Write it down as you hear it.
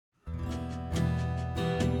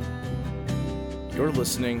You're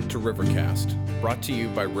listening to Rivercast, brought to you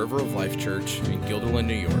by River of Life Church in Guilderland,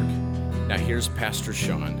 New York. Now here's Pastor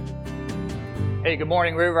Sean. Hey, good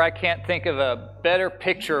morning, River. I can't think of a better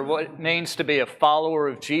picture of what it means to be a follower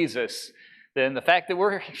of Jesus than the fact that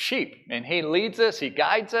we're sheep. And He leads us, He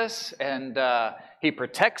guides us, and He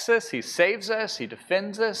protects us, He saves us, He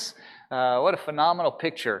defends us. What a phenomenal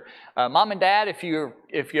picture. Mom and Dad, if you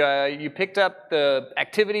picked up the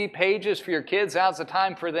activity pages for your kids, now's the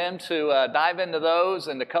time for them to dive into those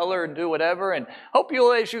and to color and do whatever. And hope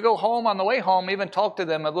you'll, as you go home, on the way home, even talk to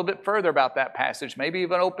them a little bit further about that passage. Maybe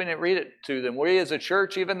even open it, read it to them. We as a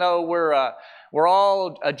church, even though we're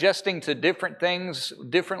all adjusting to different things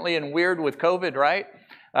differently and weird with COVID, right?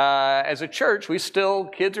 As a church,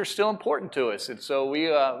 kids are still important to us. And so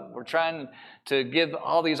we're trying to give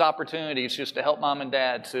all these opportunities just to help mom and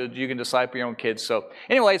dad so you can disciple your own kids. So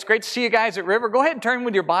anyway, it's great to see you guys at River. Go ahead and turn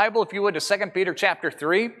with your Bible, if you would, to 2 Peter chapter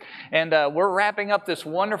 3. And we're wrapping up this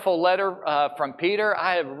wonderful letter from Peter.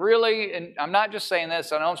 And I'm not just saying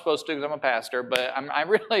this, I know I'm supposed to because I'm a pastor, but I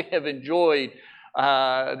really have enjoyed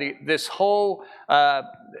this whole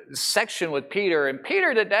section with Peter. And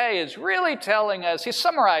Peter today is really telling us, he's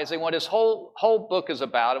summarizing what his whole book is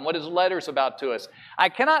about and what his letter is about to us. I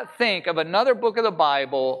cannot think of another book of the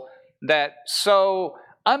Bible that so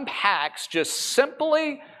unpacks just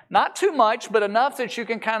simply, not too much, but enough that you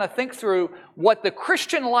can kind of think through what the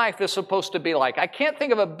Christian life is supposed to be like. I can't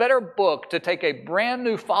think of a better book to take a brand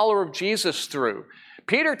new follower of Jesus through.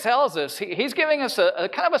 Peter tells us, he's giving us a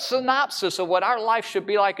kind of a synopsis of what our life should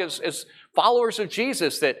be like as followers of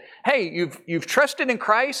Jesus, that, hey, you've trusted in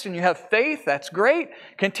Christ and you have faith, that's great.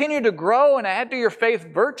 Continue to grow and add to your faith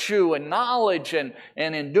virtue and knowledge and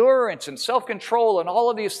endurance and self-control and all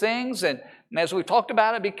of these things. And as we've talked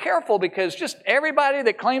about it, be careful, because just everybody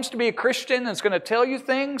that claims to be a Christian and is going to tell you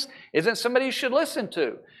things isn't somebody you should listen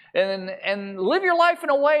to. And live your life in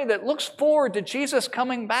a way that looks forward to Jesus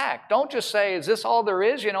coming back. Don't just say, is this all there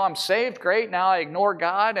is? I'm saved, great, now I ignore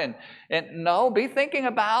God. And no, be thinking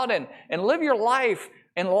about and live your life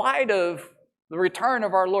in light of the return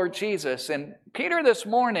of our Lord Jesus. And Peter this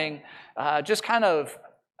morning just kind of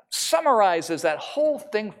summarizes that whole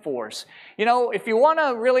thing for us. If you want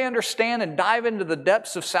to really understand and dive into the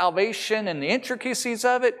depths of salvation and the intricacies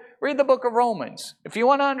of it, read the book of Romans. If you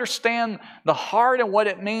want to understand the heart and what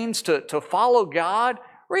it means to follow God,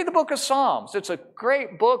 read the book of Psalms. It's a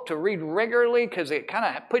great book to read regularly because it kind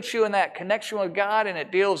of puts you in that connection with God, and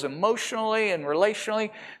it deals emotionally and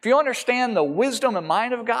relationally. If you understand the wisdom and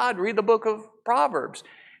mind of God, read the book of Proverbs.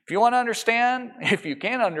 If you want to understand, if you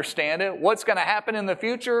can understand it, what's going to happen in the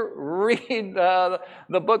future, read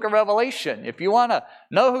the book of Revelation. If you want to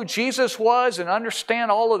know who Jesus was and understand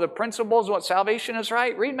all of the principles of what salvation is,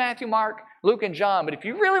 right, read Matthew, Mark, Luke, and John. But if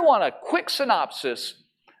you really want a quick synopsis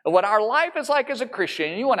of what our life is like as a Christian,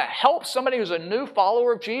 and you want to help somebody who's a new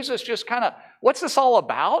follower of Jesus, just kind of, what's this all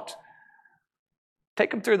about? Take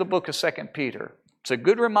them through the book of 2 Peter. It's a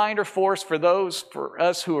good reminder for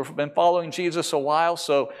us who have been following Jesus a while.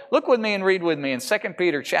 So look with me and read with me in 2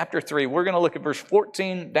 Peter chapter 3. We're going to look at verse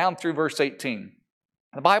 14 down through verse 18.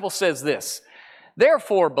 The Bible says this: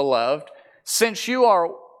 "Therefore, beloved, since you are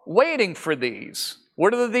waiting for these."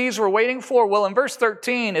 What are these we're waiting for? Well, in verse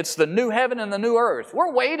 13, it's the new heaven and the new earth.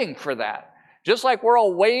 We're waiting for that. Just like we're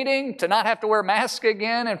all waiting to not have to wear masks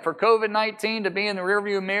again and for COVID-19 to be in the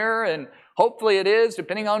rearview mirror, and hopefully it is,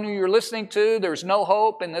 depending on who you're listening to. There's no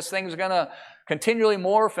hope, and this thing's going to continually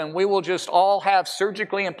morph, and we will just all have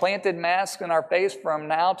surgically implanted masks in our face from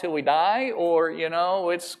now till we die, or,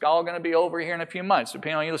 it's all going to be over here in a few months,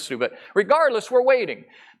 depending on who you listen to. But regardless, we're waiting.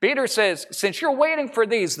 Peter says, since you're waiting for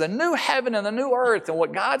these, the new heaven and the new earth, and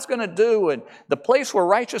what God's going to do, and the place where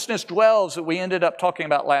righteousness dwells that we ended up talking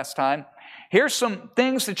about last time, here's some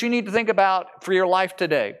things that you need to think about for your life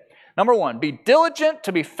today. Number one, be diligent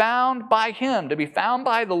to be found by Him, to be found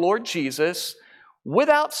by the Lord Jesus,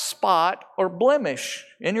 without spot or blemish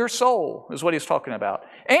in your soul, is what he's talking about.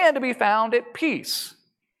 And to be found at peace.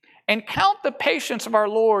 And count the patience of our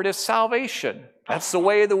Lord as salvation. That's the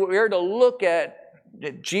way that we're to look at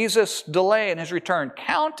Jesus' delay and His return.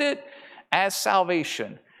 Count it as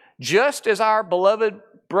salvation. Just as our beloved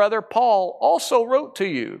brother Paul also wrote to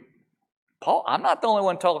you. Paul, I'm not the only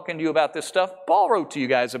one talking to you about this stuff. Paul wrote to you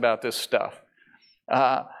guys about this stuff.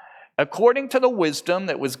 According to the wisdom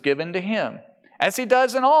that was given to him, as he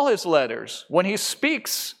does in all his letters, when he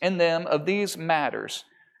speaks in them of these matters.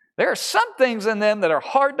 There are some things in them that are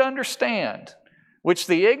hard to understand, which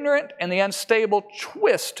the ignorant and the unstable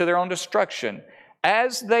twist to their own destruction,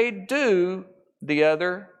 as they do the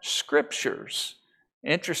other Scriptures.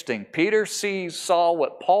 Interesting. Peter saw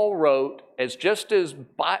what Paul wrote as just as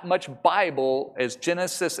much Bible as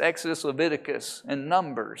Genesis, Exodus, Leviticus, and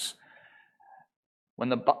Numbers. When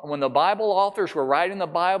the Bible authors were writing the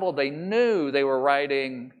Bible, they knew they were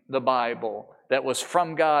writing the Bible that was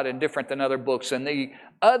from God and different than other books. And the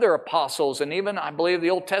other apostles, and even, I believe, the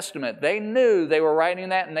Old Testament, they knew they were writing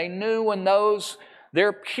that, and they knew when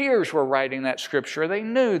their peers were writing that scripture, they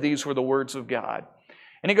knew these were the words of God.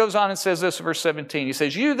 And he goes on and says this in verse 17. He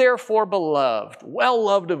says, "You therefore, beloved, well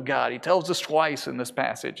loved of God," he tells us twice in this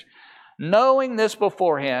passage, "knowing this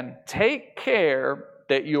beforehand, take care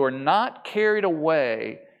that you are not carried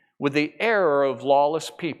away with the error of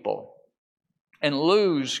lawless people and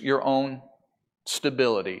lose your own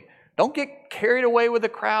stability." Don't get carried away with the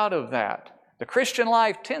crowd of that. The Christian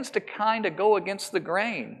life tends to kind of go against the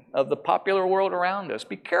grain of the popular world around us.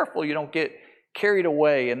 Be careful you don't get carried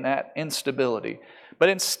away in that instability. But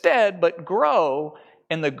instead, grow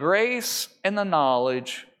in the grace and the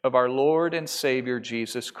knowledge of our Lord and Savior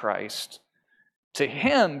Jesus Christ. To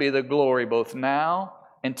Him be the glory both now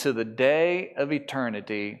and to the day of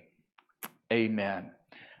eternity. Amen.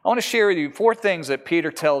 I want to share with you 4 things that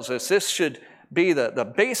Peter tells us. This should be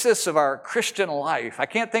the basis of our Christian life. I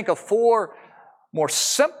can't think of 4 more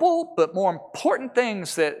simple but more important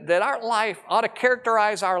things that our life ought to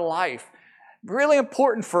characterize our life. Really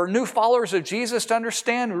important for new followers of Jesus to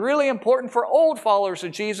understand, really important for old followers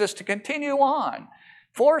of Jesus to continue on.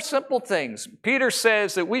 4 simple things. Peter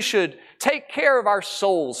says that we should take care of our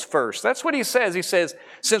souls first. That's what he says. He says,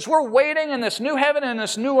 since we're waiting in this new heaven and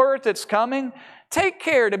this new earth that's coming, take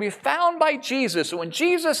care to be found by Jesus. And when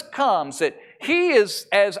Jesus comes, that He is,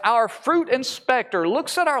 as our fruit inspector,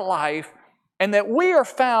 looks at our life, and that we are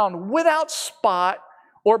found without spot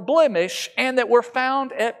or blemish, and that we're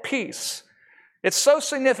found at peace. It's so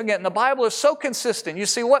significant, and the Bible is so consistent. You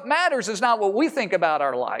see, what matters is not what we think about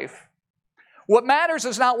our life. What matters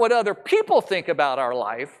is not what other people think about our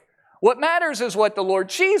life. What matters is what the Lord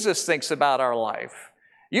Jesus thinks about our life.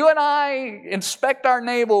 You and I inspect our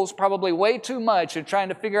neighbors probably way too much in trying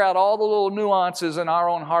to figure out all the little nuances in our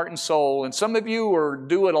own heart and soul. And some of you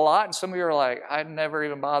do it a lot, and some of you are like, I'd never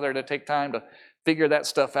even bother to take time to figure that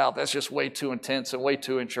stuff out. That's just way too intense and way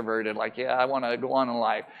too introverted. Like, yeah, I want to go on in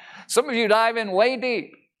life. Some of you dive in way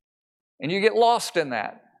deep, and you get lost in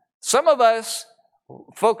that. Some of us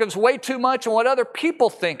focus way too much on what other people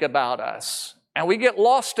think about us, and we get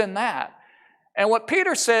lost in that. And what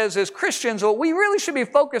Peter says is, Christians, what we really should be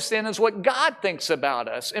focused in is what God thinks about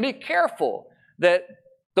us. And be careful that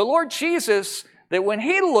the Lord Jesus, that when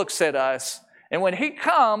He looks at us, and when He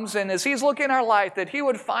comes, and as He's looking at our life, that He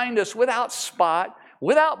would find us without spot,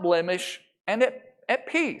 without blemish, and at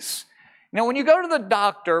peace. Now, when you go to the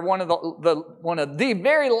doctor, one of the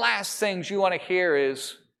very last things you want to hear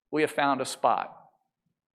is, "We have found a spot."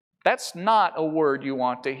 That's not a word you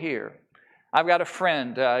want to hear. I've got a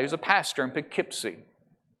friend who's a pastor in Poughkeepsie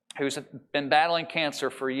who's been battling cancer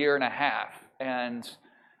for a year and a half, and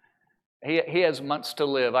he has months to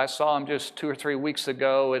live. I saw him just 2 or 3 weeks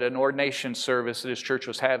ago at an ordination service that his church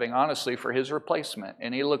was having, honestly, for his replacement,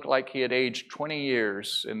 and he looked like he had aged 20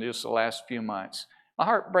 years in just the last few months. My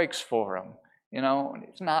heart breaks for him. You know,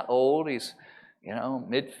 he's not old. He's,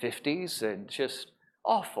 mid-50s and just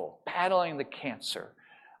awful, battling the cancer.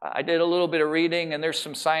 I did a little bit of reading, and there's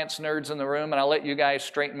some science nerds in the room, and I'll let you guys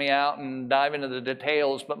straighten me out and dive into the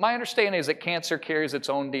details. But my understanding is that cancer carries its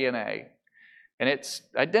own DNA, and it's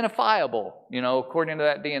identifiable, according to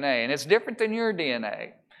that DNA, and it's different than your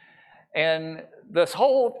DNA. And this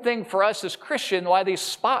whole thing for us as Christians, why these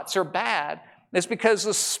spots are bad, is because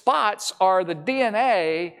the spots are the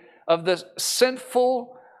DNA of the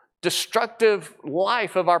sinful, destructive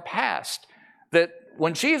life of our past. That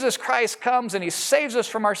when Jesus Christ comes and He saves us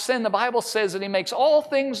from our sin, the Bible says that He makes all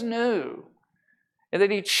things new. And that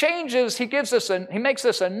He changes, He makes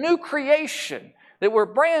us a new creation, that we're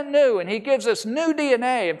brand new, and He gives us new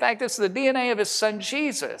DNA. In fact, it's the DNA of His Son,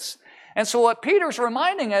 Jesus. And so what Peter's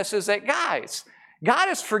reminding us is that, guys, God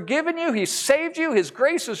has forgiven you. He saved you. His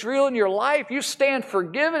grace is real in your life. You stand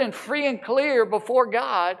forgiven and free and clear before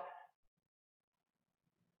God.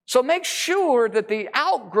 So make sure that the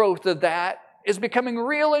outgrowth of that is becoming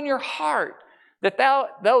real in your heart.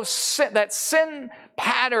 That sin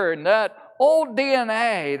pattern, that old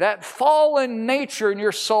DNA, that fallen nature in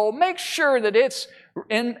your soul, make sure that it's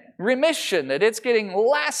in remission, that it's getting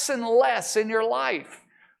less and less in your life.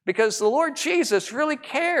 Because the Lord Jesus really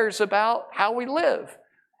cares about how we live.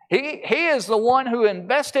 He is the one who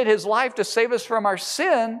invested His life to save us from our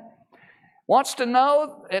sin. Wants to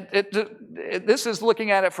know, this is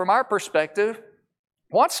looking at it from our perspective,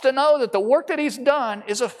 wants to know that the work that He's done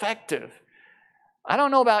is effective. I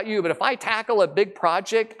don't know about you, but if I tackle a big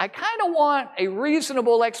project, I kind of want a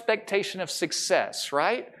reasonable expectation of success,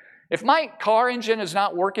 right? If my car engine is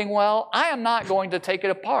not working well, I am not going to take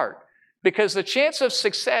it apart because the chance of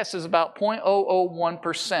success is about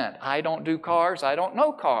 0.001%. I don't do cars, I don't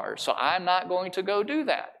know cars, so I'm not going to go do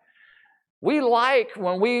that. We like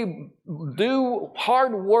when we do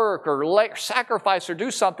hard work or sacrifice or do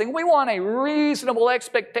something, we want a reasonable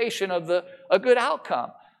expectation of a good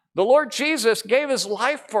outcome. The Lord Jesus gave His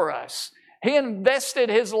life for us. He invested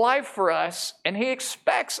His life for us, and He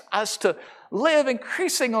expects us to live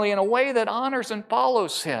increasingly in a way that honors and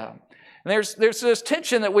follows Him. And there's this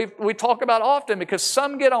tension that we talk about often because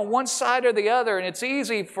some get on one side or the other, and it's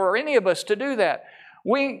easy for any of us to do that.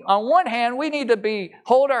 On one hand, we need to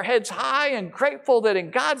hold our heads high and grateful that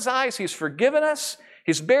in God's eyes He's forgiven us.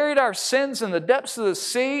 He's buried our sins in the depths of the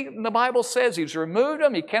sea. And the Bible says He's removed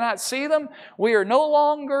them. He cannot see them. We are no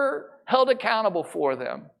longer held accountable for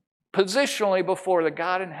them, positionally before the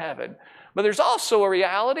God in heaven. But there's also a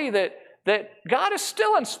reality that God is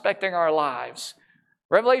still inspecting our lives.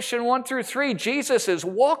 Revelation 1-3, Jesus is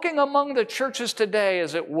walking among the churches today,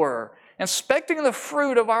 as it were, inspecting the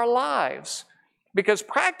fruit of our lives. Because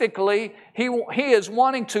practically, He is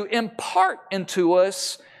wanting to impart into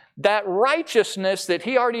us that righteousness that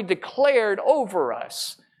He already declared over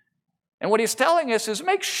us. And what He's telling us is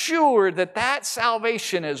make sure that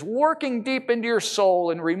salvation is working deep into your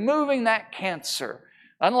soul and removing that cancer.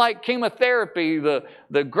 Unlike chemotherapy,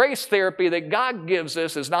 the grace therapy that God gives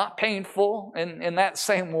us is not painful in that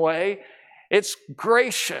same way. It's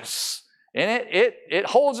gracious, and it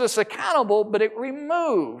holds us accountable, but it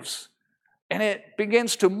removes, and it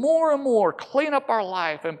begins to more and more clean up our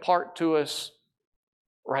life and impart to us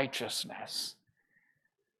righteousness.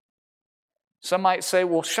 Some might say,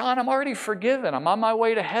 well, Sean, I'm already forgiven. I'm on my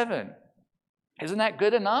way to heaven. Isn't that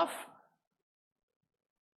good enough?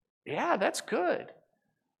 Yeah, that's good.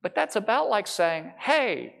 But that's about like saying,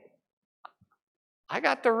 hey, I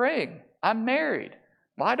got the ring. I'm married.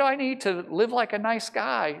 Why do I need to live like a nice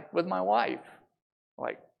guy with my wife?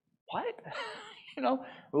 Like, what?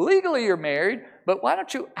 Legally you're married, but why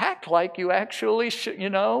don't you act like you actually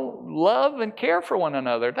love and care for one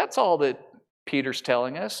another? That's all that Peter's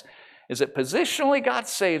telling us, is that positionally God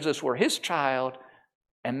saves us. We're His child,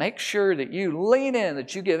 and make sure that you lean in,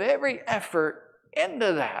 that you give every effort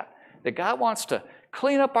into that God wants to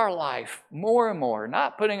clean up our life more and more,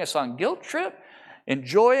 not putting us on guilt trip,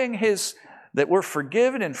 enjoying that we're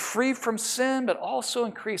forgiven and free from sin, but also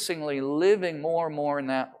increasingly living more and more in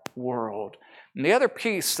that world. And the other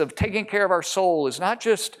piece of taking care of our soul is not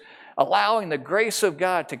just allowing the grace of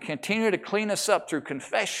God to continue to clean us up through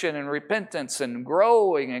confession and repentance and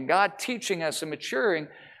growing and God teaching us and maturing,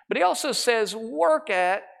 but He also says work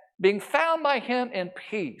at being found by Him in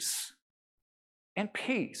peace. In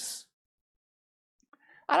peace.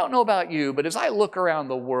 I don't know about you, but as I look around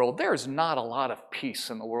the world, there's not a lot of peace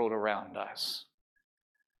in the world around us.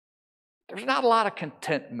 There's not a lot of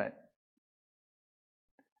contentment.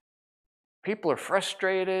 People are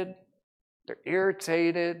frustrated, they're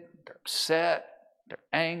irritated, they're upset, they're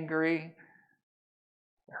angry,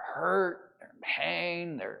 they're hurt, they're in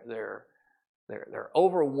pain, they're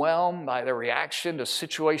overwhelmed by the reaction to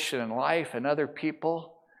situation in life and other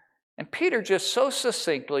people. And Peter just so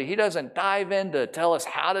succinctly, he doesn't dive in to tell us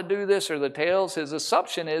how to do this or the details. His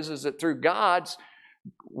assumption is that through God's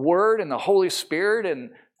Word and the Holy Spirit and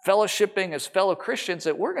fellowshipping as fellow Christians,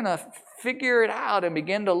 that we're going to figure it out and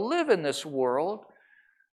begin to live in this world.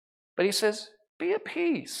 But he says, be at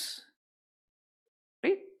peace.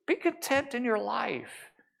 Be content in your life.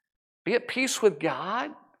 Be at peace with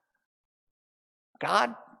God.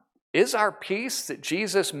 God is our peace, that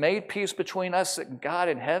Jesus made peace between us and God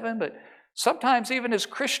in heaven. But sometimes even as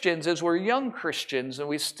Christians, as we're young Christians, and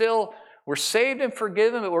we're saved and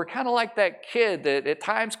forgiven, but we're kind of like that kid that at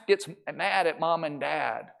times gets mad at mom and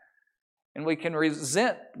dad. And we can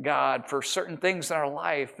resent God for certain things in our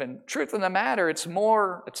life. And truth of the matter, it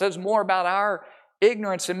says more about our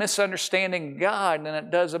ignorance and misunderstanding God than it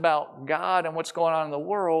does about God and what's going on in the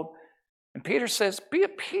world. And Peter says, be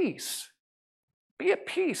at peace. Be at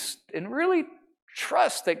peace and really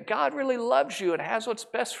trust that God really loves you and has what's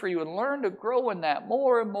best for you, and learn to grow in that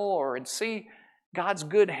more and more and see God's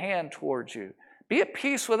good hand towards you. Be at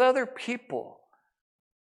peace with other people.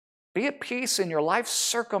 Be at peace in your life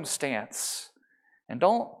circumstance. And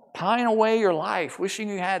don't pine away your life wishing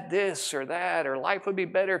you had this or that, or life would be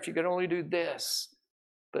better if you could only do this.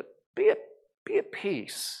 But be at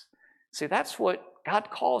peace. See, that's what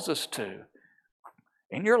God calls us to.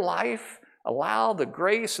 In your life, allow the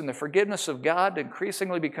grace and the forgiveness of God to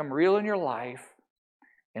increasingly become real in your life.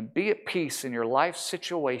 and be at peace in your life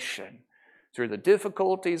situation through the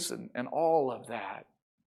difficulties and all of that.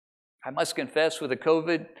 I must confess with the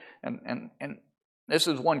COVID, and this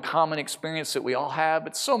is one common experience that we all have,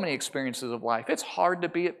 but so many experiences of life. It's hard to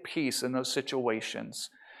be at peace in those situations.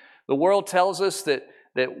 The world tells us that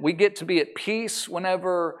we get to be at peace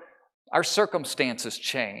whenever our circumstances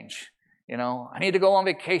change. You know, I need to go on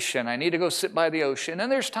vacation. I need to go sit by the ocean.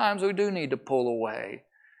 And there's times we do need to pull away.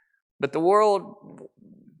 But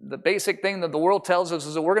the basic thing that the world tells us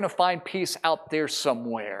is that we're going to find peace out there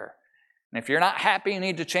somewhere. And if you're not happy, you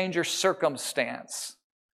need to change your circumstance.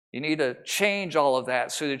 You need to change all of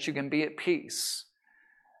that so that you can be at peace.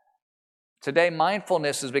 Today,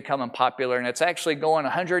 mindfulness is becoming popular, and it's actually going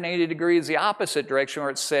 180 degrees the opposite direction, where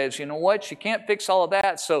it says, you know what, you can't fix all of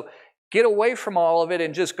that, so get away from all of it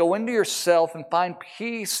and just go into yourself and find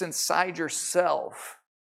peace inside yourself.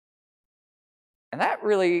 And that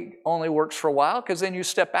really only works for a while, because then you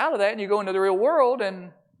step out of that and you go into the real world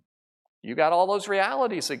and you got all those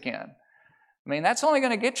realities again. I mean, that's only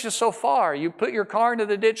going to get you so far. You put your car into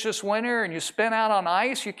the ditch this winter and you spin out on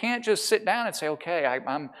ice. You can't just sit down and say, okay,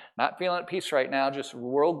 I'm not feeling at peace right now. Just the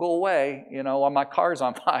world go away, you know, while my car's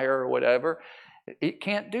on fire or whatever. You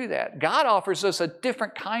can't do that. God offers us a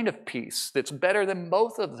different kind of peace that's better than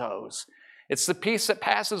both of those. It's the peace that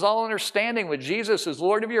passes all understanding, with Jesus as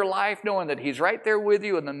Lord of your life, knowing that He's right there with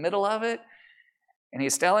you in the middle of it. And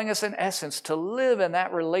He's telling us, in essence, to live in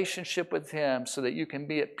that relationship with Him so that you can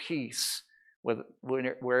be at peace with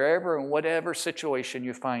wherever and whatever situation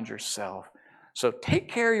you find yourself. So take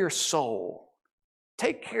care of your soul.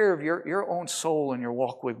 Take care of your own soul in your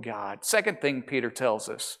walk with God. Second thing Peter tells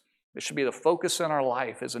us, it should be the focus in our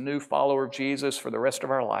life as a new follower of Jesus for the rest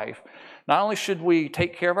of our life. Not only should we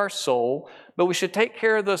take care of our soul, but we should take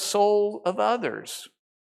care of the soul of others,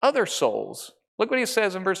 other souls. Look what he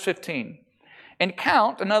says in verse 15. And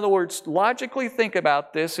count, in other words, logically think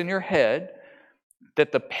about this in your head,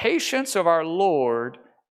 that the patience of our Lord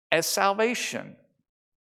as salvation.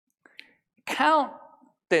 Count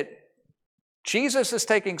that Jesus is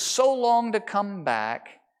taking so long to come back.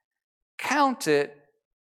 Count it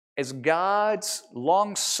as God's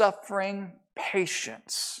long-suffering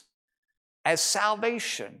patience, as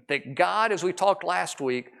salvation. That God, as we talked last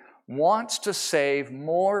week, wants to save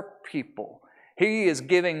more people. He is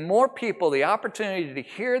giving more people the opportunity to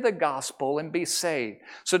hear the gospel and be saved.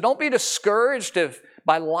 So don't be discouraged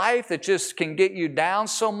by life that just can get you down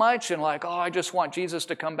so much and like, oh, I just want Jesus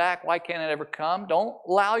to come back. Why can't it ever come? Don't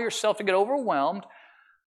allow yourself to get overwhelmed.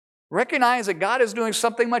 Recognize that God is doing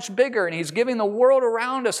something much bigger, and He's giving the world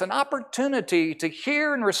around us an opportunity to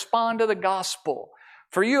hear and respond to the gospel.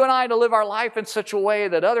 For you and I to live our life in such a way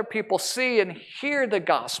that other people see and hear the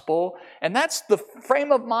gospel, and that's the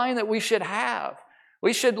frame of mind that we should have.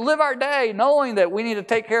 We should live our day knowing that we need to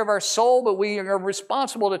take care of our soul, but we are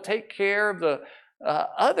responsible to take care of the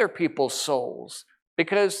other people's souls,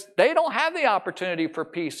 because they don't have the opportunity for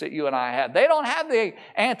peace that you and I have. They don't have the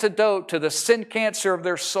antidote to the sin cancer of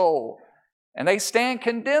their soul, and they stand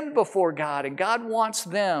condemned before God, and God wants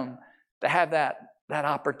them to have that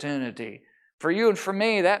opportunity. For you and for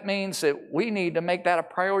me, that means that we need to make that a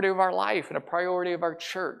priority of our life and a priority of our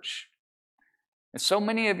church. And so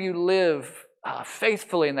many of you live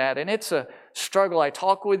faithfully in that, and it's a struggle. I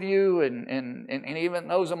talk with you and even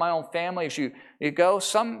those in my own family, as you go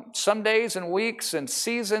some days and weeks and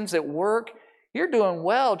seasons at work, you're doing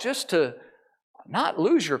well just to not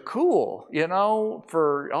lose your cool, you know,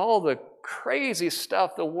 for all the crazy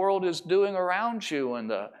stuff the world is doing around you,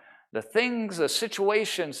 and the things, the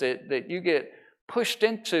situations that you get pushed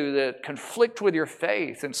into that conflict with your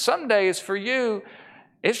faith. And some days for you,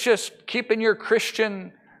 it's just keeping your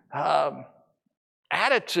Christian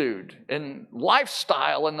attitude and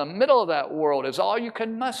lifestyle in the middle of that world is all you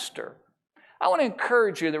can muster. I want to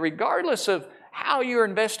encourage you that regardless of how you're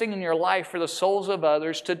investing in your life for the souls of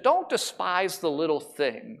others, to don't despise the little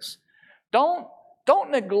things. Don't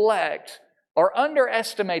neglect or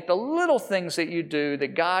underestimate the little things that you do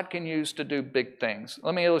that God can use to do big things.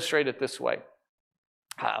 Let me illustrate it this way.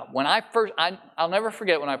 I'll never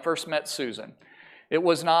forget when I first met Susan. It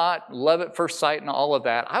was not love at first sight and all of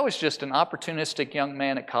that. I was just an opportunistic young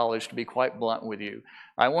man at college, to be quite blunt with you.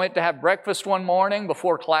 I went to have breakfast one morning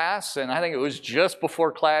before class, and I think it was just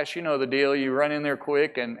before class. You know the deal. You run in there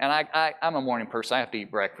quick, and I'm a morning person. I have to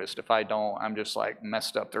eat breakfast. If I don't, I'm just like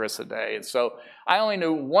messed up the rest of the day. And so I only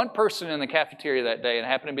knew one person in the cafeteria that day, and it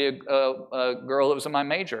happened to be a girl that was in my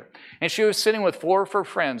major. And she was sitting with 4 of her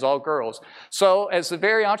friends, all girls. So as a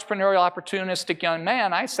very entrepreneurial, opportunistic young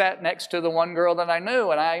man, I sat next to the one girl that I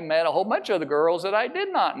knew, and I met a whole bunch of the girls that I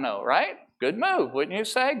did not know, right? Good move, wouldn't you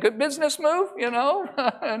say? Good business move,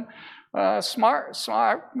 and, smart,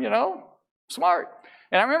 smart.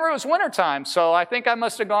 And I remember it was wintertime, so I think I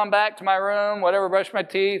must have gone back to my room, whatever, brushed my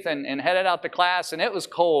teeth, and headed out to class, and it was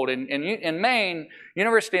cold. And in Maine,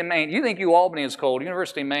 University of Maine, you think Albany is cold.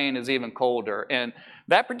 University of Maine is even colder. And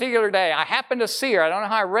that particular day, I happened to see her. I don't know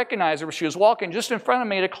how I recognized her, but she was walking just in front of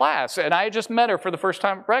me to class, and I had just met her for the first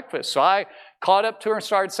time at breakfast. So I caught up to her and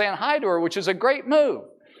started saying hi to her, which is a great move.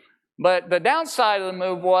 But the downside of the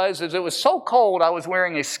move was it was so cold, I was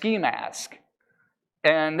wearing a ski mask.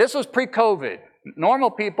 And this was pre-COVID. Normal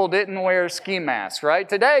people didn't wear ski masks, right?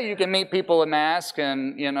 Today you can meet people with masks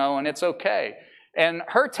and it's okay. And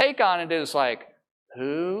her take on it is like,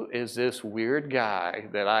 who is this weird guy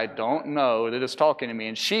that I don't know that is talking to me?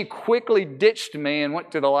 And she quickly ditched me and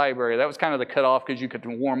went to the library. That was kind of the cutoff because you could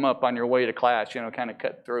warm up on your way to class, kind of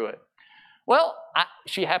cut through it. Well,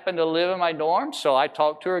 she happened to live in my dorm, so I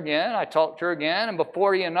talked to her again. And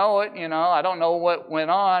before you know it, I don't know what went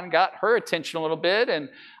on, got her attention a little bit, and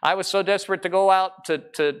I was so desperate to go out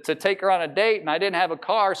to take her on a date, and I didn't have a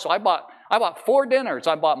car, so I bought 4 dinners.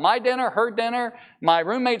 I bought my dinner, her dinner, my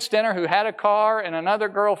roommate's dinner who had a car, and another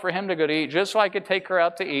girl for him to go to eat, just so I could take her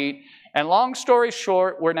out to eat. And long story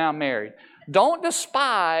short, we're now married. Don't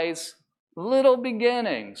despise little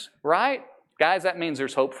beginnings, right? Guys, that means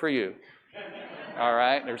there's hope for you. All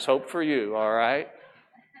right? There's hope for you, all right?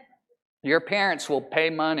 Your parents will pay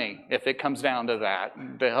money, if it comes down to that,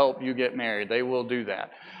 to help you get married. They will do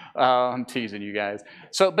that. I'm teasing you guys.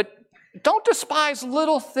 But don't despise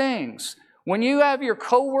little things. When you have your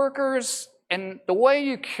coworkers and the way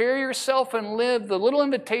you carry yourself and live, the little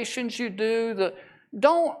invitations you do,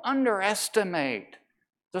 don't underestimate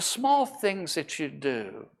the small things that you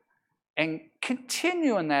do. And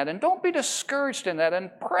continue in that, and don't be discouraged in that,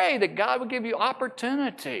 and pray that God will give you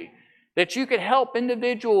opportunity, that you could help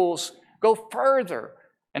individuals go further.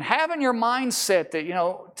 And having your mindset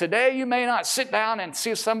that, today you may not sit down and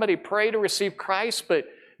see somebody pray to receive Christ, but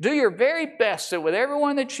do your very best that with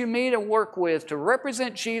everyone that you meet and work with to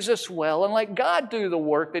represent Jesus well, and let God do the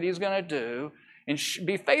work that He's going to do, and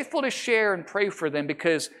be faithful to share and pray for them,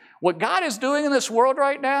 because what God is doing in this world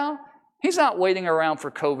right now, He's not waiting around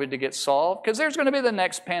for COVID to get solved, because there's going to be the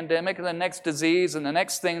next pandemic and the next disease and the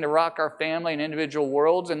next thing to rock our family and individual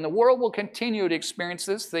worlds, and the world will continue to experience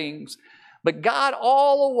these things. But God,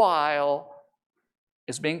 all the while,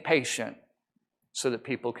 is being patient so that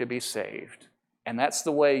people could be saved. And that's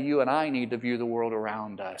the way you and I need to view the world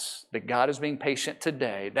around us, that God is being patient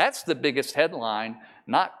today. That's the biggest headline,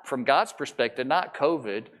 not from God's perspective, not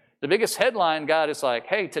COVID. The biggest headline, God is like,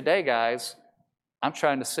 hey, today, guys, I'm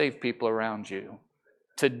trying to save people around you.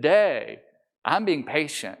 Today, I'm being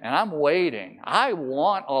patient and I'm waiting. I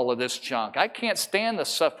want all of this junk. I can't stand the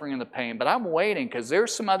suffering and the pain, but I'm waiting because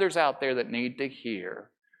there's some others out there that need to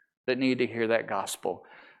hear that gospel.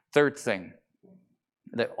 Third thing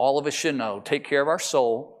that all of us should know, take care of our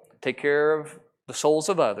soul, take care of the souls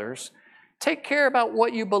of others, take care about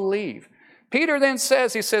what you believe. Peter then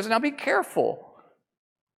says, now be careful.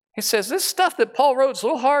 He says, this stuff that Paul wrote is a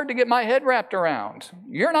little hard to get my head wrapped around.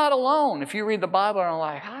 You're not alone. If you read the Bible and are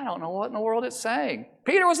like, I don't know what in the world it's saying.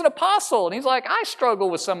 Peter was an apostle, and he's like, I struggle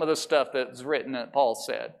with some of the stuff that's written that Paul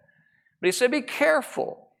said. But he said, be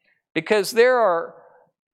careful, because there are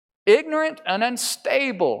ignorant and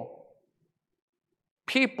unstable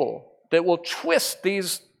people that will twist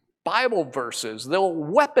these Bible verses. They'll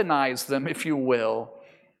weaponize them, if you will,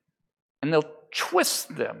 and they'll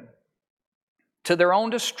twist them to their own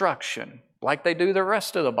destruction, like they do the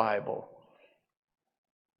rest of the Bible.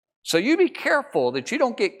 So you be careful that you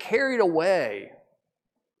don't get carried away,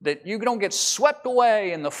 that you don't get swept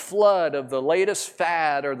away in the flood of the latest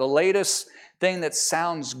fad or the latest thing that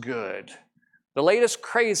sounds good, the latest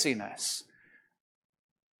craziness.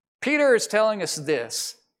 Peter is telling us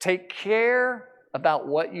this: take care about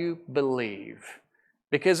what you believe,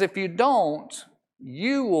 because if you don't,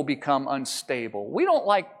 you will become unstable. We don't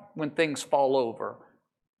like when things fall over.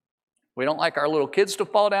 We don't like our little kids to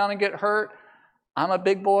fall down and get hurt. I'm a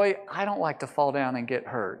big boy. I don't like to fall down and get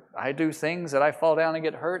hurt. I do things that I fall down and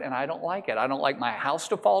get hurt, and I don't like it. I don't like my house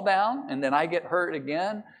to fall down and then I get hurt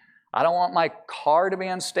again. I don't want my car to be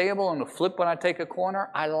unstable and to flip when I take a corner.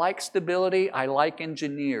 I like stability. I like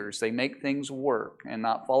engineers. They make things work and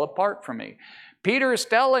not fall apart for me. Peter is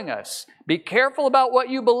telling us, be careful about what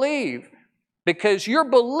you believe, because your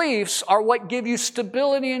beliefs are what give you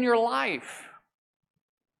stability in your life.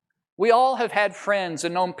 We all have had friends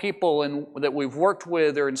and known people that we've worked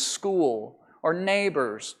with or in school or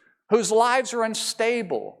neighbors whose lives are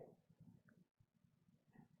unstable.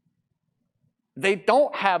 They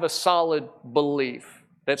don't have a solid belief.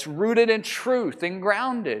 that's rooted in truth and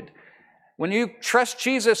grounded. When you trust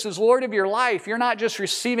Jesus as Lord of your life, you're not just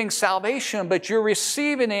receiving salvation, but you're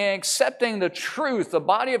receiving and accepting the truth, the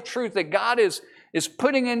body of truth that God is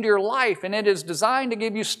putting into your life, and it is designed to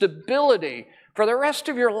give you stability for the rest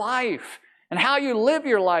of your life and how you live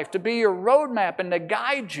your life, to be your roadmap and to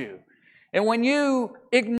guide you. And when you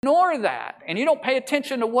ignore that and you don't pay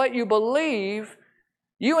attention to what you believe,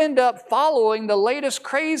 you end up following the latest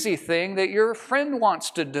crazy thing that your friend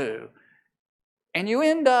wants to do. And you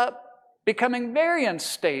end up becoming very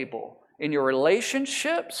unstable in your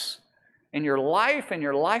relationships, in your life, in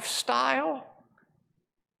your lifestyle.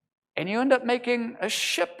 And you end up making a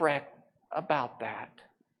shipwreck about that.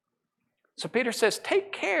 So Peter says,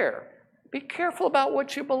 take care. Be careful about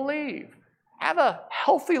what you believe. Have a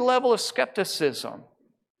healthy level of skepticism.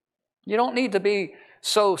 You don't need to be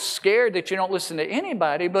so scared that you don't listen to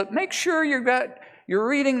anybody, but make sure you're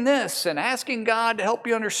reading this and asking God to help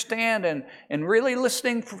you understand, and really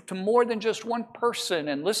listening to more than just one person,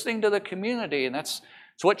 and listening to the community. And that's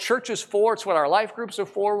what church is for. It's what our life groups are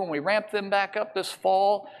for when we ramp them back up this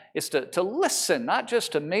fall. Is to listen, not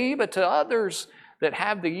just to me, but to others that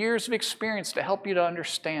have the years of experience to help you to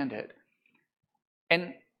understand it.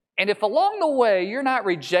 And if along the way you're not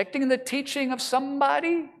rejecting the teaching of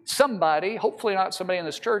somebody, hopefully not somebody in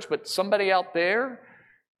this church, but somebody out there,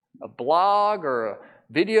 a blog or a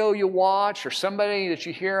video you watch or somebody that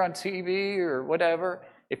you hear on TV or whatever,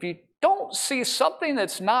 if you don't see something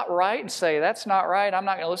that's not right and say, that's not right, I'm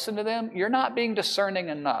not going to listen to them, you're not being discerning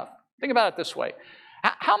enough. Think about it this way.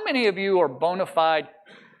 How many of you are bona fide,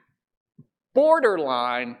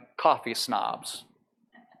 borderline coffee snobs?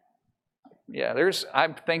 Yeah, I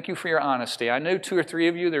thank you for your honesty. I knew 2 or 3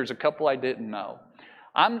 of you. There's a couple I didn't know.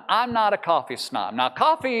 I'm not a coffee snob. Now,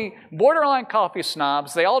 borderline coffee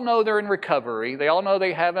snobs, they all know they're in recovery. They all know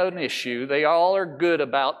they have an issue. They all are good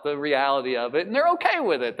about the reality of it, and they're okay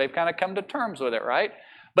with it. They've kind of come to terms with it, right?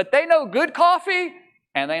 But they know good coffee,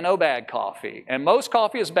 and they know bad coffee. And most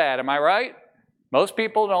coffee is bad, am I right? Most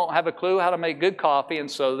people don't have a clue how to make good coffee,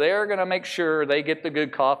 and so they're going to make sure they get the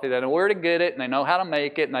good coffee. They know where to get it, and they know how to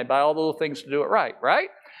make it, and they buy all the little things to do it right?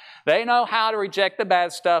 They know how to reject the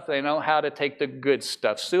bad stuff. They know how to take the good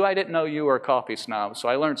stuff. Sue, I didn't know you were a coffee snob, so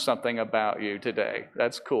I learned something about you today.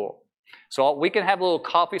 That's cool. So we can have a little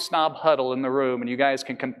coffee snob huddle in the room, and you guys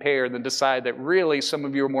can compare and decide that really some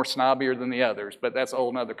of you are more snobbier than the others, but that's a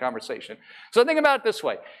whole other conversation. So think about it this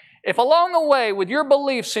way. If along the way with your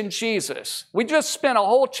beliefs in Jesus, we just spent a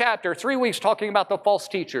whole chapter, 3 weeks talking about the false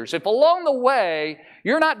teachers. If along the way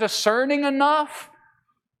you're not discerning enough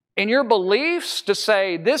in your beliefs to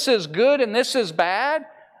say this is good and this is bad,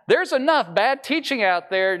 there's enough bad teaching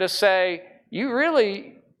out there to say you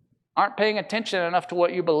really aren't paying attention enough to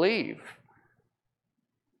what you believe.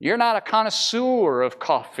 You're not a connoisseur of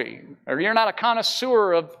coffee, or you're not a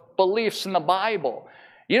connoisseur of beliefs in the Bible.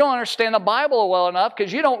 You don't understand the Bible well enough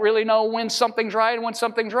because you don't really know when something's right and when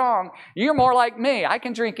something's wrong. You're more like me. I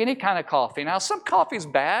can drink any kind of coffee. Now, some coffee's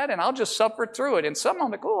bad, and I'll just suffer through it. And some I'm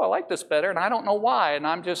like, oh, I like this better, and I don't know why. And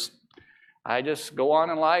I just go on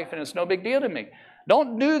in life, and it's no big deal to me.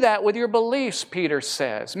 Don't do that with your beliefs, Peter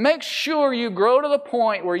says. Make sure you grow to the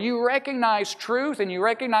point where you recognize truth and you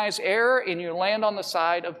recognize error and you land on the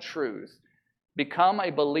side of truth. Become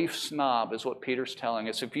a belief snob is what Peter's telling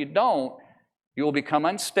us. If you don't, you will become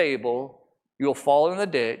unstable, you will fall in the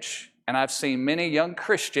ditch, and I've seen many young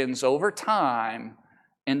Christians over time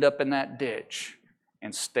end up in that ditch.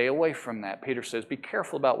 And stay away from that. Peter says, be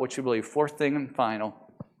careful about what you believe. Fourth thing and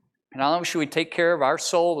final. Not only should we take care of our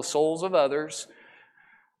soul, the souls of others,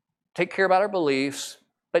 take care about our beliefs,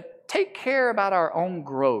 but take care about our own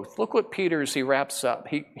growth. Look what Peter, as he wraps up.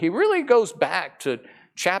 He really goes back to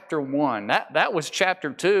chapter 1. That was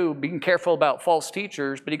chapter 2, being careful about false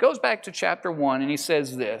teachers. But he goes back to chapter 1 and he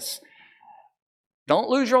says this. Don't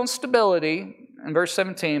lose your own stability in verse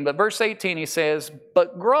 17. But verse 18 he says,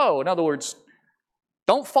 but grow. In other words,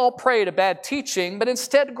 don't fall prey to bad teaching, but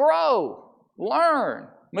instead grow, learn,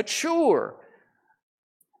 mature.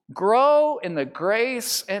 Grow in the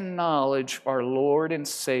grace and knowledge of our Lord and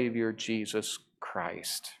Savior, Jesus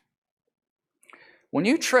Christ. When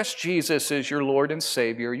you trust Jesus as your Lord and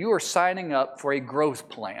Savior, you are signing up for a growth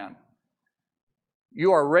plan.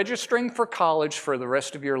 You are registering for college for the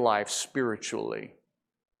rest of your life spiritually.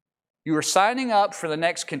 You are signing up for the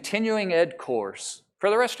next continuing ed course for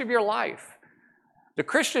the rest of your life. The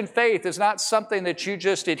Christian faith is not something that you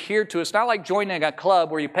just adhere to. It's not like joining a club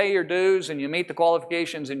where you pay your dues and you meet the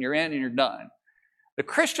qualifications and you're in and you're done. The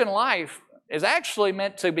Christian life is actually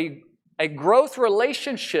meant to be a growth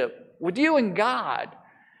relationship with you and God.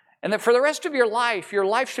 And that for the rest of your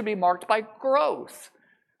life should be marked by growth.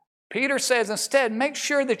 Peter says instead, make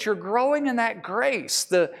sure that you're growing in that grace.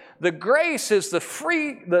 The grace is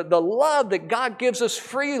the love that God gives us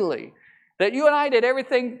freely. That you and I did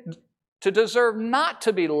everything to deserve not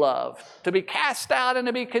to be loved, to be cast out and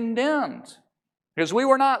to be condemned. Because we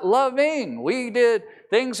were not loving. We did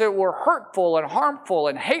things that were hurtful and harmful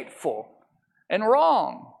and hateful and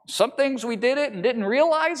wrong. Some things we did it and didn't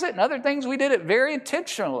realize it, and other things we did it very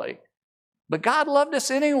intentionally. But God loved us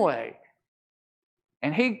anyway.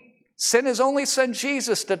 And He sent His only Son,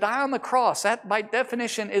 Jesus, to die on the cross. That, by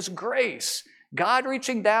definition, is grace. God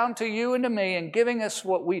reaching down to you and to me and giving us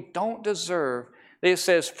what we don't deserve. It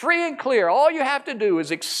says, free and clear, all you have to do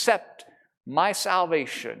is accept my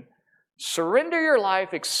salvation. Surrender your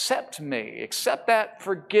life, accept me. Accept that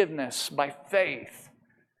forgiveness by faith.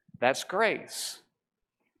 That's grace.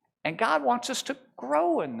 And God wants us to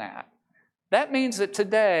grow in that. That means that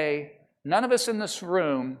today, none of us in this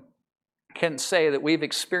room can say that we've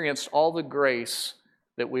experienced all the grace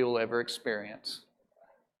that we will ever experience.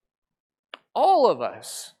 All of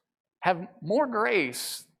us have more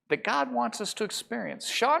grace that God wants us to experience.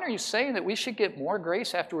 Sean, are you saying that we should get more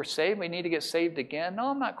grace after we're saved? We need to get saved again? No,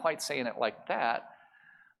 I'm not quite saying it like that.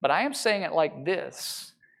 But I am saying it like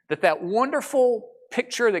this, that wonderful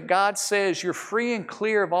picture that God says you're free and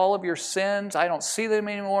clear of all of your sins, I don't see them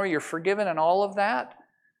anymore, you're forgiven and all of that,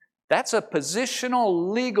 that's a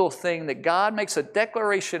positional, legal thing that God makes a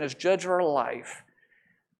declaration as judge of our life.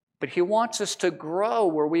 But He wants us to grow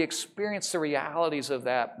where we experience the realities of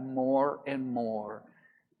that more and more.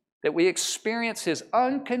 That we experience His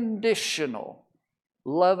unconditional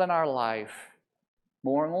love in our life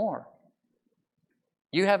more and more.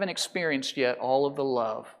 You haven't experienced yet all of the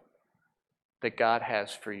love that God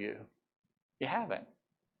has for you. You haven't.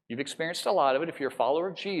 You've experienced a lot of it. If you're a follower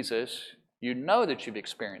of Jesus, you know that you've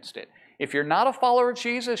experienced it. If you're not a follower of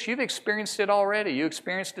Jesus, you've experienced it already. You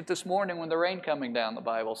experienced it this morning when the rain coming down, the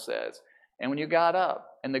Bible says. And when you got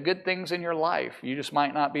up. And the good things in your life, you just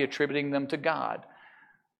might not be attributing them to God.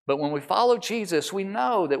 But when we follow Jesus, we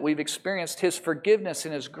know that we've experienced His forgiveness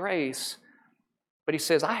and His grace. But He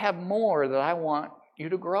says, I have more that I want you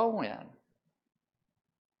to grow in.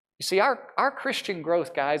 You see, our Christian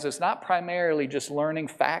growth, guys, is not primarily just learning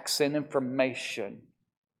facts and information.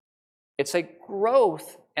 It's a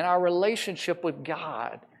growth in our relationship with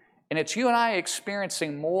God. And it's you and I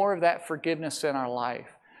experiencing more of that forgiveness in our life.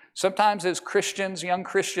 Sometimes as Christians, young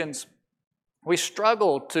Christians, we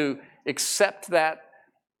struggle to accept that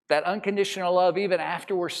unconditional love even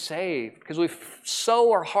after we're saved, because we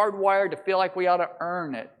so are hardwired to feel like we ought to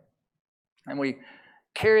earn it. And we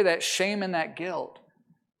carry that shame and that guilt.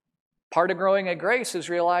 Part of growing in grace is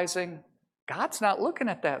realizing God's not looking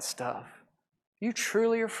at that stuff. You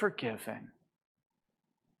truly are forgiven.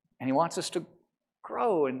 And He wants us to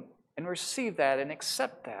grow and receive that and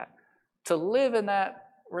accept that. To live in that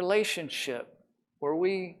relationship where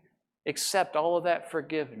we accept all of that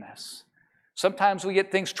forgiveness. Sometimes we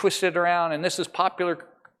get things twisted around, and this is popular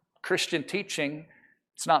Christian teaching.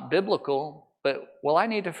 It's not biblical, but, well, I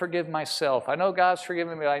need to forgive myself. I know God's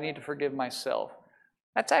forgiven me, but I need to forgive myself.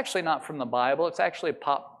 That's actually not from the Bible. It's actually a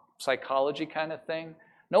pop psychology kind of thing.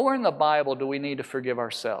 Nowhere in the Bible do we need to forgive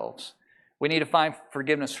ourselves. We need to find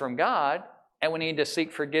forgiveness from God, and we need to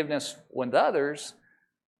seek forgiveness with others.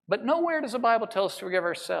 But nowhere does the Bible tell us to forgive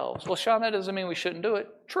ourselves. Well, Sean, that doesn't mean we shouldn't do it.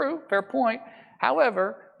 True, fair point.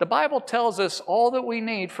 However, the Bible tells us all that we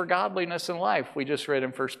need for godliness in life. We just read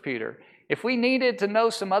in 1 Peter. If we needed to know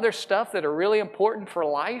some other stuff that are really important for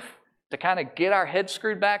life, to kind of get our head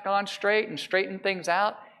screwed back on straight and straighten things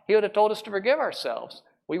out, He would have told us to forgive ourselves.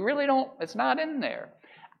 We really don't, it's not in there.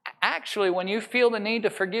 Actually, when you feel the need to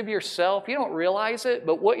forgive yourself, you don't realize it,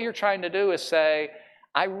 but what you're trying to do is say,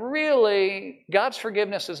 God's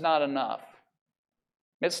forgiveness is not enough.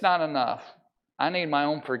 It's not enough. I need my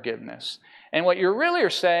own forgiveness. And what you really are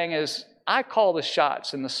saying is, I call the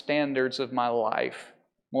shots in the standards of my life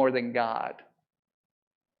more than God.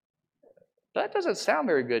 That doesn't sound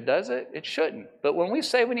very good, does it? It shouldn't. But when we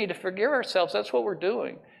say we need to forgive ourselves, that's what we're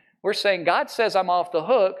doing. We're saying, God says I'm off the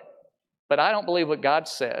hook, but I don't believe what God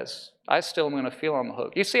says. I still am going to feel on the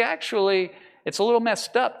hook. You see, actually, it's a little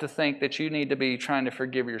messed up to think that you need to be trying to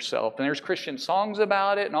forgive yourself. And there's Christian songs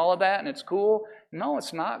about it and all of that, and it's cool. No,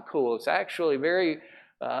 it's not cool. It's actually very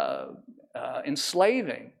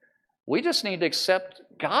enslaving. We just need to accept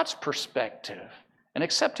God's perspective and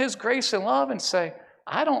accept His grace and love and say,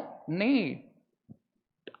 I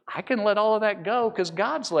can let all of that go because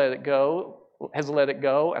God's has let it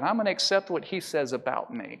go, and I'm going to accept what He says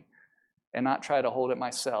about me and not try to hold it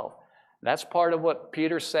myself. That's part of what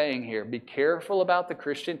Peter's saying here. Be careful about the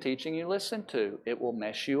Christian teaching you listen to. It will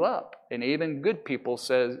mess you up. And even good people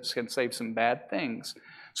can say some bad things.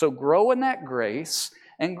 So grow in that grace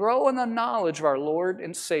and grow in the knowledge of our Lord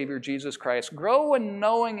and Savior, Jesus Christ. Grow in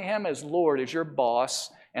knowing Him as Lord, as your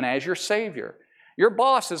boss, and as your Savior. Your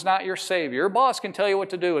boss is not your Savior. Your boss can tell you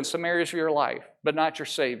what to do in some areas of your life, but not your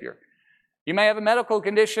Savior. You may have a medical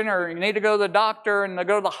condition or you need to go to the doctor and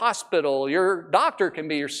go to the hospital. Your doctor can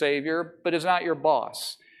be your Savior, but is not your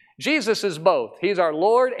boss. Jesus is both. He's our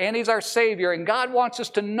Lord and He's our Savior, and God wants us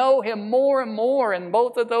to know Him more and more in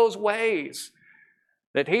both of those ways.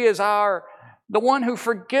 That He is the one who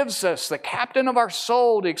forgives us, the captain of our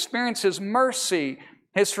soul, to experience His mercy,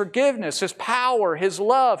 His forgiveness, His power, His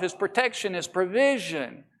love, His protection, His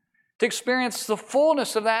provision. To experience the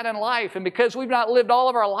fullness of that in life. And because we've not lived all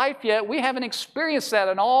of our life yet, we haven't experienced that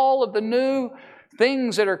in all of the new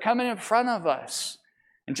things that are coming in front of us.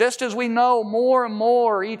 And just as we know more and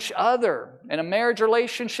more each other in a marriage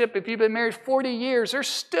relationship, if you've been married 40 years, there's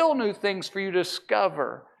still new things for you to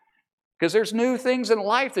discover. Because there's new things in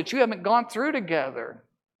life that you haven't gone through together.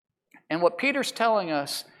 And what Peter's telling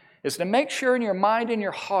us is to make sure in your mind and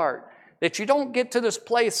your heart that you don't get to this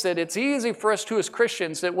place that it's easy for us to as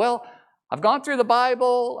Christians that, well, I've gone through the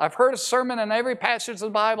Bible, I've heard a sermon in every passage of the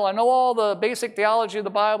Bible, I know all the basic theology of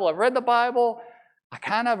the Bible, I've read the Bible, I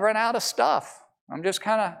kind of run out of stuff. I'm just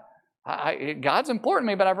kind of, God's important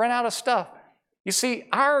to me, but I've run out of stuff. You see,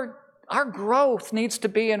 our growth needs to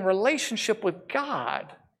be in relationship with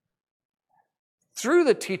God through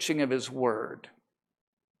the teaching of His Word.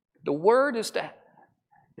 The Word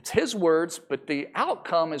it's His words, but the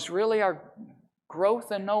outcome is really our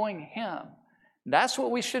growth in knowing Him. That's what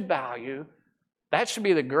we should value. That should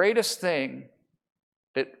be the greatest thing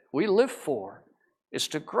that we live for, is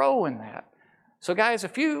to grow in that. So guys,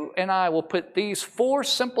 if you and I will put these 4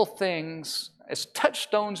 simple things as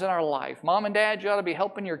touchstones in our life. Mom and Dad, you ought to be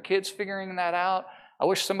helping your kids figuring that out. I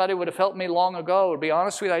wish somebody would have helped me long ago. To be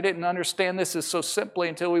honest with you, I didn't understand this so simply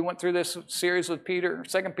until we went through this series with 2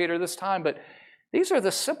 Peter this time, but these are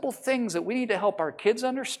the simple things that we need to help our kids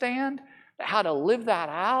understand, how to live that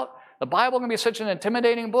out. The Bible can be such an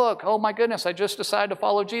intimidating book. Oh my goodness, I just decided to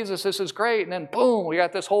follow Jesus. This is great. And then boom, we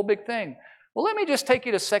got this whole big thing. Well, let me just take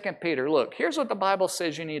you to 2 Peter. Look, here's what the Bible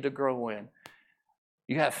says you need to grow in.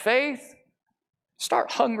 You have faith,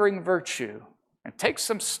 start hungering virtue. And take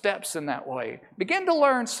some steps in that way. Begin to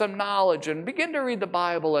learn some knowledge and begin to read the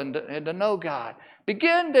Bible and to know God.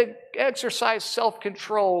 Begin to exercise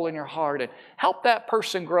self-control in your heart and help that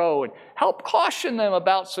person grow and help caution them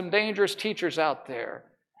about some dangerous teachers out there.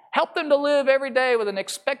 Help them to live every day with an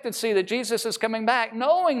expectancy that Jesus is coming back,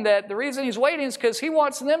 knowing that the reason He's waiting is because He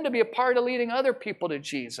wants them to be a part of leading other people to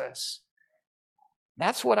Jesus.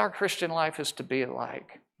 That's what our Christian life is to be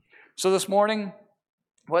like. So this morning,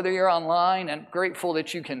 whether you're online, and grateful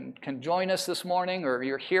that you can join us this morning, or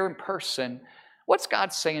you're here in person, what's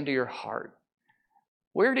God saying to your heart?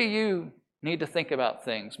 Where do you need to think about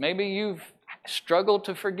things? Maybe you've struggled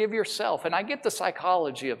to forgive yourself, and I get the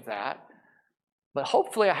psychology of that, but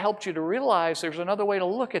hopefully I helped you to realize there's another way to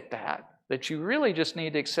look at that you really just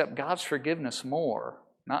need to accept God's forgiveness more,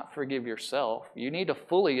 not forgive yourself. You need to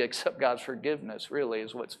fully accept God's forgiveness, really,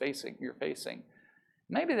 is what's you're facing.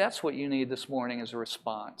 Maybe that's what you need this morning as a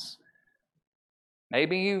response.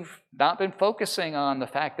 Maybe you've not been focusing on the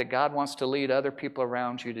fact that God wants to lead other people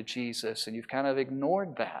around you to Jesus, and you've kind of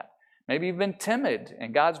ignored that. Maybe you've been timid,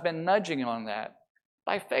 and God's been nudging you on that.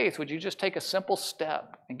 By faith, would you just take a simple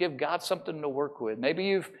step and give God something to work with? Maybe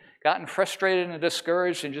you've gotten frustrated and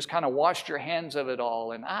discouraged and just kind of washed your hands of it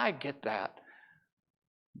all, and I get that.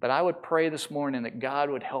 But I would pray this morning that God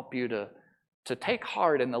would help you to take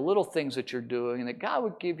heart in the little things that you're doing, and that God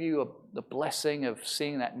would give you the blessing of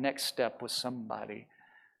seeing that next step with somebody.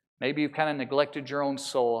 Maybe you've kind of neglected your own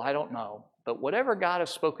soul. I don't know. But whatever God has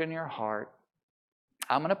spoken in your heart,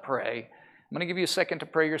 I'm going to pray. I'm going to give you a second to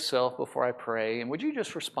pray yourself before I pray. And would you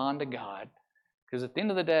just respond to God? Because at the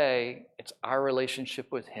end of the day, it's our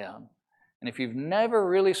relationship with Him. And if you've never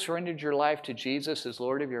really surrendered your life to Jesus as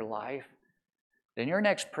Lord of your life, then your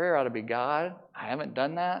next prayer ought to be, God, I haven't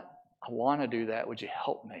done that. I want to do that. Would you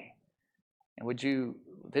help me? And would you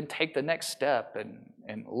then take the next step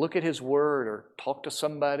and look at His Word, or talk to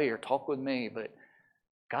somebody, or talk with me? But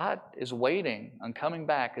God is waiting on coming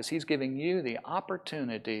back because He's giving you the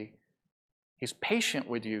opportunity. He's patient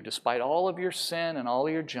with you despite all of your sin and all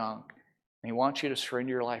of your junk. And He wants you to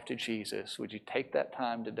surrender your life to Jesus. Would you take that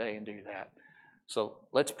time today and do that? So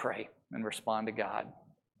let's pray and respond to God.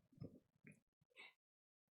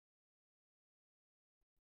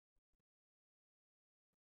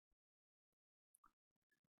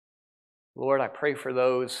 Lord, I pray for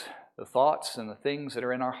the thoughts and the things that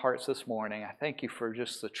are in our hearts this morning. I thank you for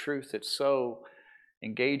just the truth that so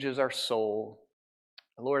engages our soul.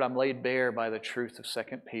 Lord, I'm laid bare by the truth of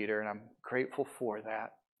 2 Peter, and I'm grateful for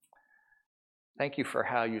that. Thank you for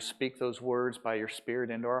how you speak those words by your Spirit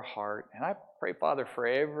into our heart. And I pray, Father, for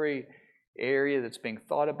every area that's being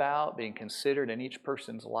thought about, being considered in each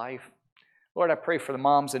person's life. Lord, I pray for the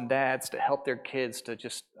moms and dads to help their kids to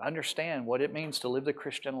just understand what it means to live the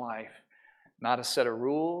Christian life. Not a set of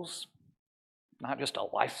rules, not just a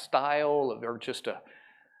lifestyle or just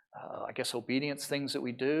obedience things that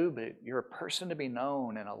we do, but you're a person to be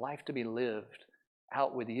known and a life to be lived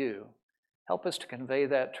out with you. Help us to convey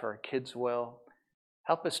that to our kids well.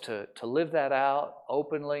 Help us to live that out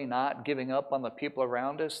openly, not giving up on the people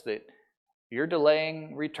around us that you're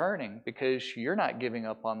delaying returning because you're not giving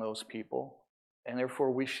up on those people, and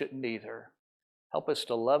therefore we shouldn't either. Help us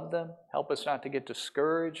to love them. Help us not to get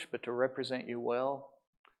discouraged, but to represent you well.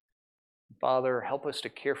 Father, help us to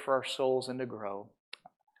care for our souls and to grow.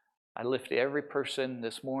 I lift every person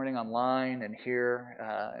this morning online and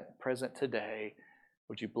here present today.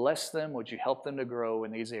 Would you bless them? Would you help them to grow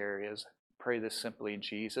in these areas? I pray this simply in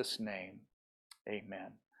Jesus' name.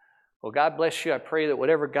 Amen. Well, God bless you. I pray that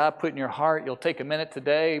whatever God put in your heart, you'll take a minute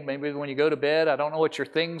today, maybe when you go to bed. I don't know what your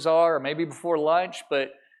things are, or maybe before lunch,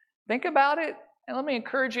 but think about it. And let me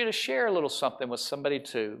encourage you to share a little something with somebody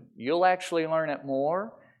too. You'll actually learn it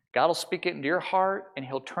more. God will speak it into your heart, and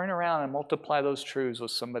He'll turn around and multiply those truths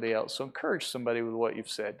with somebody else. So encourage somebody with what you've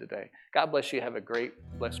said today. God bless you. Have a great,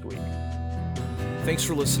 blessed week. Thanks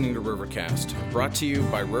for listening to Rivercast, brought to you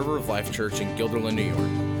by River of Life Church in Guilderland, New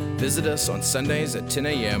York. Visit us on Sundays at 10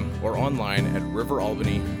 a.m. or online at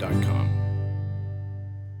riveralbany.com.